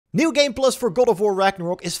New Game Plus for God of War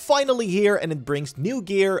Ragnarok is finally here, and it brings new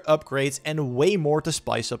gear, upgrades, and way more to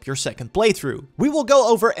spice up your second playthrough. We will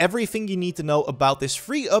go over everything you need to know about this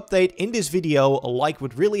free update in this video. A like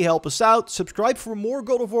would really help us out, subscribe for more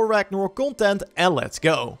God of War Ragnarok content, and let's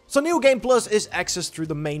go. So New Game Plus is accessed through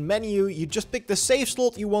the main menu. You just pick the save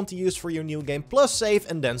slot you want to use for your New Game Plus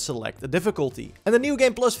save and then select the difficulty. And the New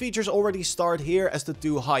Game Plus features already start here, as the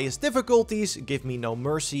two highest difficulties, Give Me No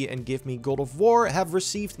Mercy and Give Me God of War, have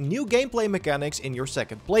received new gameplay mechanics in your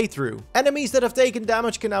second playthrough. Enemies that have taken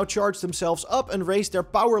damage can now charge themselves up and raise their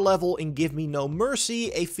power level in Give Me No Mercy,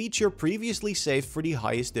 a feature previously saved for the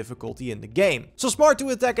highest difficulty in the game. So smart to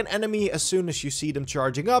attack an enemy as soon as you see them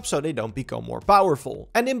charging up so they don't become more powerful.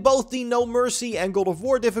 And in both the No Mercy and God of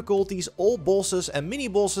War difficulties, all bosses and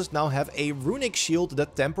mini-bosses now have a runic shield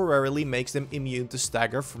that temporarily makes them immune to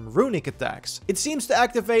stagger from runic attacks. It seems to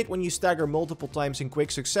activate when you stagger multiple times in quick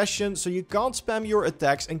succession, so you can't spam your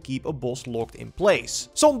attacks and keep a boss locked in place.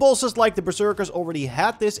 Some bosses like the Berserkers already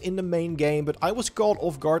had this in the main game, but I was caught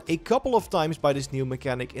off guard a couple of times by this new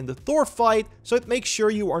mechanic in the Thor fight, so it makes sure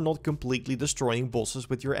you are not completely destroying bosses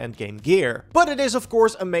with your endgame gear. But it is of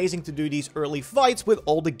course amazing to do these early fights with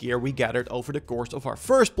all the gear we gathered over the course of our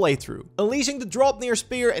first playthrough. Unleashing the Draupnir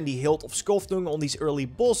Spear and the Hilt of Skoftung on these early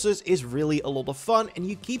bosses is really a lot of fun, and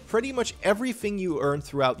you keep pretty much everything you earn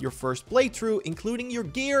throughout your first playthrough, including your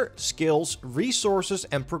gear, skills, resources,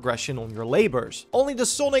 and progression on your labors. Only the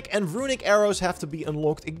Sonic and Runic arrows have to be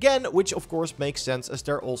unlocked again, which of course makes sense as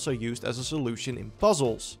they're also used as a solution in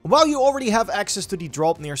puzzles. While you already have access to the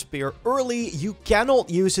Draupnir Spear early, you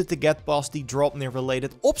cannot use it to get past the Draupnir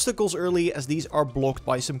related obstacles early, as these are blocked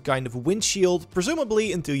by some kind of windshield,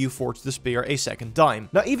 presumably until you forge the spear a second time.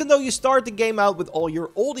 Now, even though you start the game out with all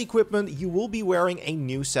your old equipment, you will be wearing a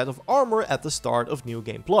new set of armor at the start of New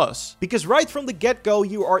Game Plus. Because right from the get-go,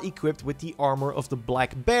 you are equipped with the armor of the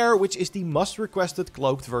Black Bear, which is the most requested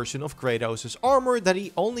cloaked version of Kratos' armor that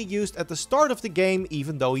he only used at the start of the game,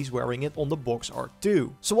 even though he's wearing it on the box art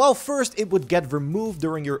too. So while first it would get removed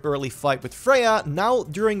during your early fight with Freya, now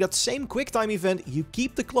during that same quicktime event you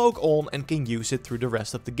keep the cloak on and can use it through the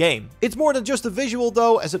rest of the game. It's more than just a visual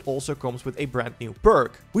though, as it also comes with a brand new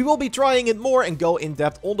perk. We will be trying it more and go in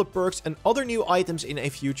depth on the perks and other new items in a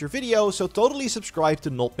future video, so totally subscribe to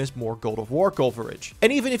not miss more God of War coverage.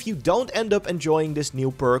 And even if you don't end up enjoying this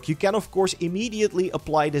new perk, you can of course immediately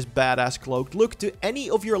apply this badass cloaked look to any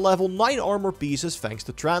of your level 9 armor pieces thanks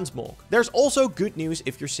to Transmog. There's also good news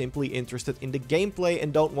if you're simply interested in the gameplay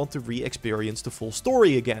and don't want to re-experience the full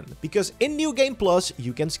story again, because in New Game Plus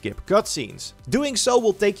you can skip cutscenes. Doing so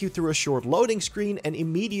will take you through a short loading screen and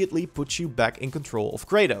immediately puts you back in control of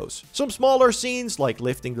Kratos. Some smaller scenes like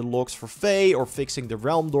lifting the logs for Faye or fixing the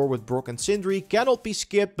realm door with Brock and Sindri cannot be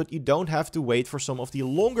skipped, but you don't have to wait for some of the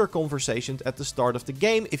longer conversations at the start of the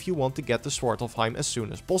game if you want to get to Svartalfheim as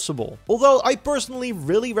soon as possible. Although I personally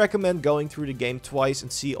really recommend going through the game twice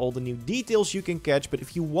and see all the new details you can catch, but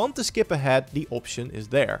if you want to skip ahead, the option is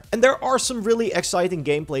there. And there are some really exciting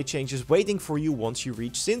gameplay changes waiting for you once you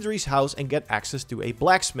reach Sindri's house and get access to a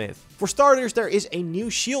blacksmith. For starters, there is a new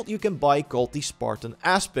shield you can buy called the Spartan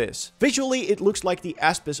Aspis. Visually, it looks like the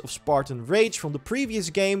Aspis of Spartan Rage from the previous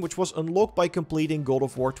game, which was unlocked by completing God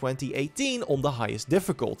of War 2018 on the highest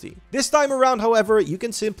difficulty. This time around, however, you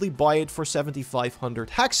can simply buy it for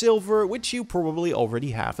 7,500 hack silver, which you probably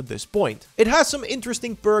already have at this point. It has some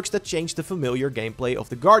interesting perks that change the familiar gameplay of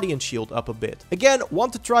the Guardian Shield up a bit. Again,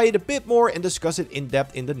 want to try it a bit more and discuss it in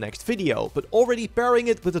depth in the next video, but already pairing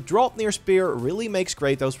it with the Draupnir Spear really makes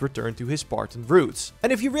Kratos return to his Spartan roots.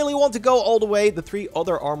 And if you really want to go all the way, the 3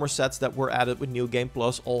 other armor sets that were added with New Game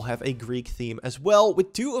Plus all have a Greek theme as well,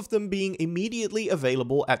 with 2 of them being immediately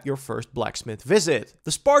available at your first blacksmith visit.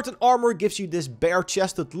 The Spartan armor gives you this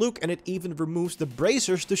bare-chested look, and it even removes the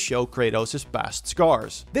bracers to show Kratos' past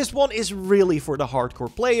scars. This one is really for the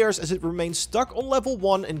hardcore players, as it remains stuck on level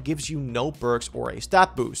 1 and gives you no perks or a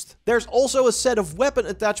stat boost. There's also a set of weapon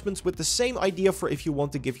attachments with the same idea for if you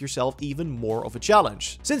want to give yourself even more of a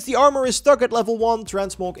challenge. Since the armor is stuck at level 1,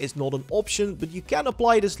 Transmog is not an option, but you can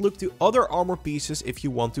apply this look to other armor pieces if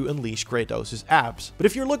you want to unleash Kratos' abs. But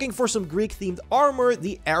if you're looking for some Greek-themed armor,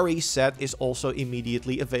 the Ares set is also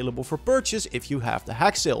immediately available for purchase if you have the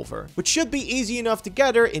hack silver, which should be easy enough to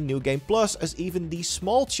gather in New Game Plus, as even the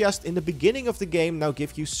small chest in the beginning of the game now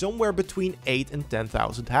give you somewhere between 8 and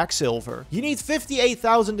 10,000 hack silver. You need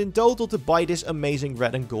 58,000 in total to buy this amazing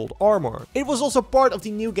red and gold armor. It was also part of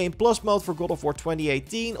the New Game Plus mode for God of War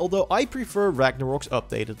 2018, although I prefer Ragnarok's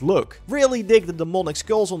updated look. Really dig the demonic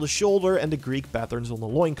skulls on the shoulder and the Greek patterns on the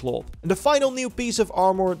loincloth. And the final new piece of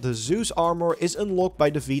armor, the Zeus armor, is unlocked by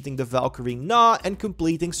defeating the Valkyrie Na and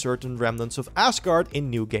completing certain remnants of Asgard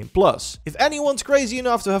in New Game Plus. If anyone's crazy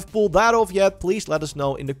enough to have pulled that off yet, please let us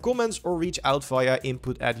know in the comments or reach out via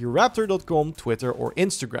input@JorRaptor.com, Twitter or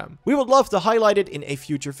Instagram. We would love to highlight it in a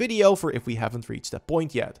future video for if we haven't reached that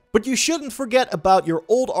point yet. But you shouldn't forget about your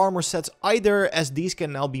old armor sets either, as these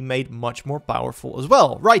can now be made much more powerful as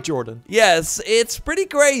well. Right, Jordan? Yes, it's pretty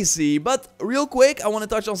crazy, but real quick, I want to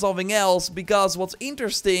touch on something else, because what's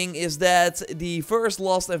interesting is that the first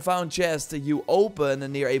lost and found chest you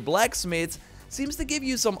open near a blacksmith seems to give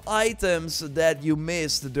you some items that you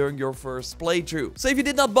missed during your first playthrough. So if you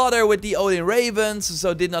did not bother with the Odin Ravens,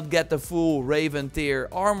 so did not get the full Raven tier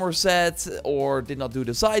armor set, or did not do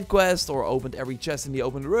the side quest, or opened every chest in the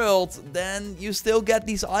open world, then you still get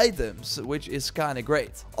these items, which is kinda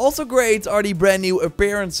great. Also great are the brand new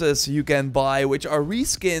appearances you can buy, which are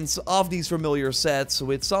reskins of these familiar sets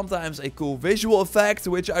with sometimes a cool visual effect,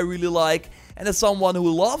 which I really like. And as someone who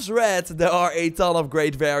loves red, there are a ton of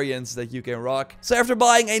great variants that you can rock. So after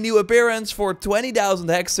buying a new appearance for 20,000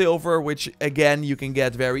 hex silver, which again you can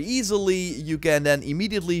get very easily, you can then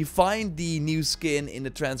immediately find the new skin in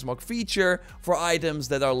the transmog feature for items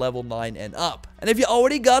that are level 9 and up. And if you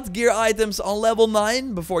already got gear items on level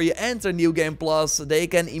 9 before you enter New Game Plus, they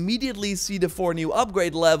can immediately see the 4 new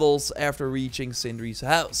upgrade levels after reaching Sindri's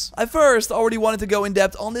house. I first already wanted to go in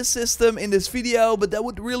depth on this system in this video, but that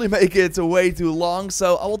would really make it way too long,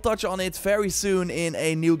 so I will touch on it very soon in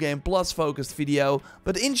a New Game Plus focused video.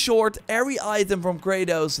 But in short, every item from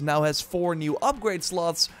Kratos now has 4 new upgrade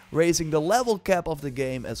slots, raising the level cap of the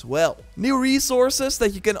game as well. New resources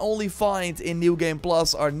that you can only find in New Game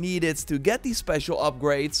Plus are needed to get these special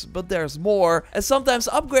upgrades, but there's more, as sometimes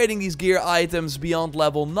upgrading these gear items beyond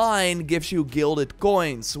level 9 gives you gilded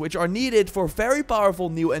coins, which are needed for very powerful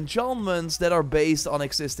new enchantments that are based on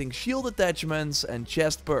existing shield attachments and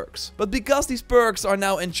chest perks. But because these perks are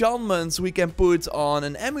now enchantments we can put on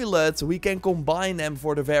an amulet, we can combine them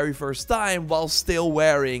for the very first time while still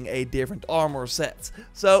wearing a different armor set.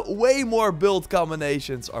 So way more build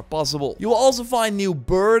combinations are possible. You will also find new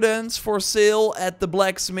burdens for sale at the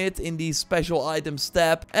blacksmith in the special items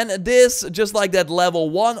tab. And this, just like that level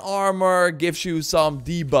 1 armor, gives you some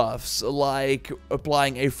debuffs, like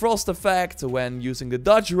applying a frost effect when using the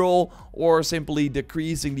dodge roll, or simply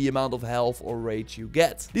decreasing the amount of health or rage you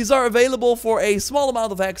get. These are available for a small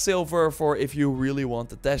amount of hex silver for if you really want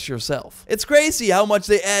to test yourself. It's crazy how much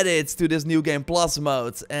they added to this New Game Plus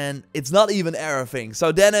mode, and it's not even everything.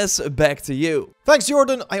 So Dennis, back to you. Thanks,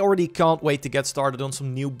 Jordan. I already can't wait to get started on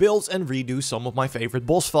some new builds and redo some of my favorite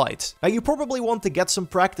boss fights. Now, you probably want to get some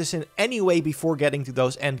practice in anyway before getting to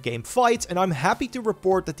those endgame fights, and I'm happy to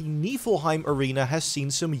report that the Niflheim arena has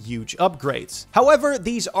seen some huge upgrades. However,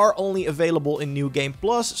 these are only available in New Game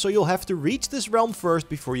Plus, so you'll have to reach this realm first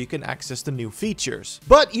before you can access the new features.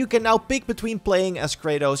 But you can now pick between playing as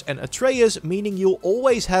Kratos and Atreus, meaning you'll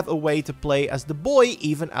always have a way to play as the boy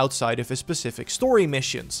even outside of his specific story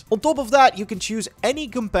missions. On top of that, you can choose any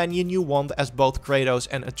companion you want as both Kratos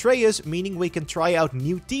and Atreus, meaning we can try out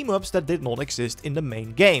new team-ups that did not exist in the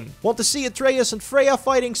main game. Want to see Atreus and Freya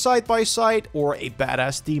fighting side by side, or a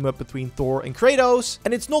badass team-up between Thor and Kratos?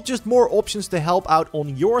 And it's not just more options to help out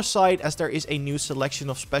on your side, as there is a new selection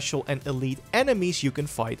of special and elite enemies you can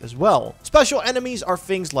fight as well. Special enemies are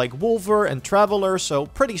things like Wolver and Traveler, so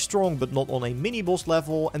pretty strong but not on a mini-boss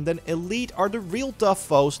level, and then elite are the real tough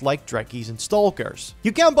foes like Drakis and Stalkers.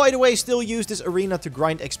 You can, by the way, still use this arena to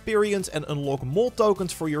grind experience and unlock mold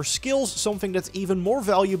tokens for your skills, something that's even more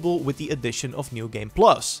valuable with the addition of New Game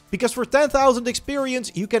Plus. Because for 10,000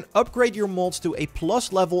 experience, you can upgrade your mods to a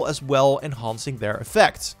plus level as well, enhancing their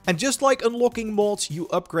effects. And just like unlocking mods, you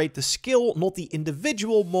upgrade the skill, not the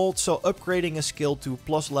individual mod, so upgrading a skill to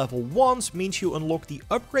plus level 1s means you unlock the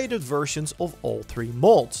upgraded versions of all 3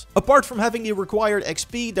 mods. Apart from having the required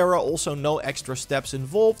XP, there are also no extra steps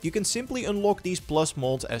involved. You can simply unlock these plus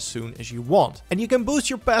mods as soon as you want. And you can boost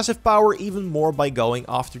your passive power even more by going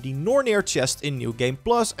after the Nornir chest in New Game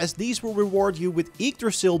Plus, as these will reward you with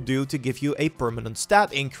Yggdrasil Dew to give you a permanent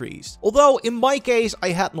stat increase. Although in my case I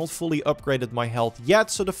had not fully upgraded my health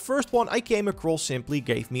yet, so the first one I came across simply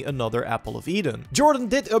gave me another Apple of Eden. Jordan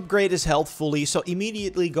did upgrade his health fully, so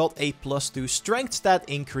immediately got a +2 strength stat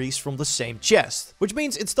increase from the same chest. Which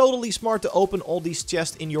means it's totally smart to open all these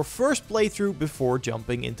chests in your first playthrough before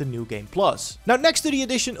jumping into New Game Plus. Now, next to the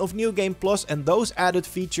addition of New Game Plus and those added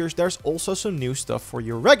features, there's also some new stuff for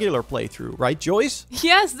your regular playthrough, right Joyce?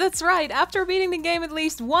 Yes, that's right. After beating the game at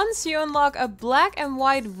least once, you unlock a black and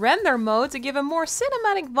white render mode to give a more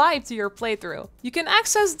cinematic vibe to your playthrough. You can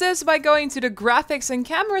access this by going to the graphics and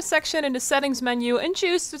camera camera section in the settings menu and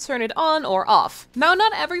choose to turn it on or off. Now,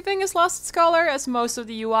 not everything is lost its color, as most of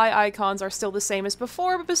the UI icons are still the same as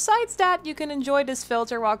before, but besides that, you can enjoy this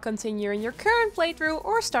filter while continuing your current playthrough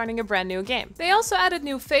or starting a brand new game. They also added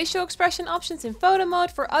new facial expression options in photo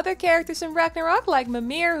mode for other characters in Ragnarok, like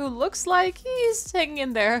Mimir, who looks like he's hanging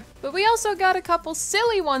in there. But we also got a couple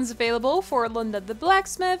silly ones available for Lunda the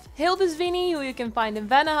Blacksmith, Hildisvini, who you can find in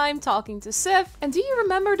Vanaheim talking to Sif, and do you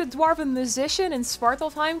remember the dwarven musician in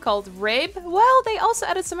Svartalfheim called Rabe? Well, they also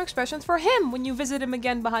added some expressions for him when you visit him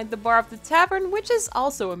again behind the bar of the tavern, which is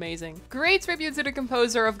also amazing. Great tribute to the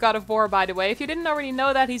composer of God of War, by the way. If you didn't already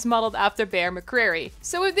know that, he's modeled after Bear McCreary.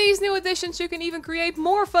 So with these new additions, you can even create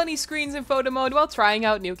more funny screens in photo mode while trying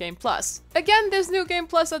out New Game Plus. Again, this New Game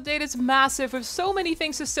Plus update is massive with so many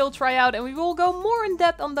things to still try out, and we will go more in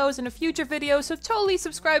depth on those in a future video, so totally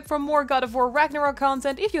subscribe for more God of War Ragnarok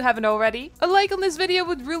content if you haven't already. A like on this video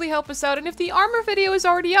would really help us out, and if the armor video is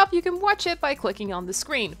already up, you can watch it by clicking on the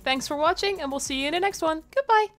screen. Thanks for watching, and we'll see you in the next one. Goodbye!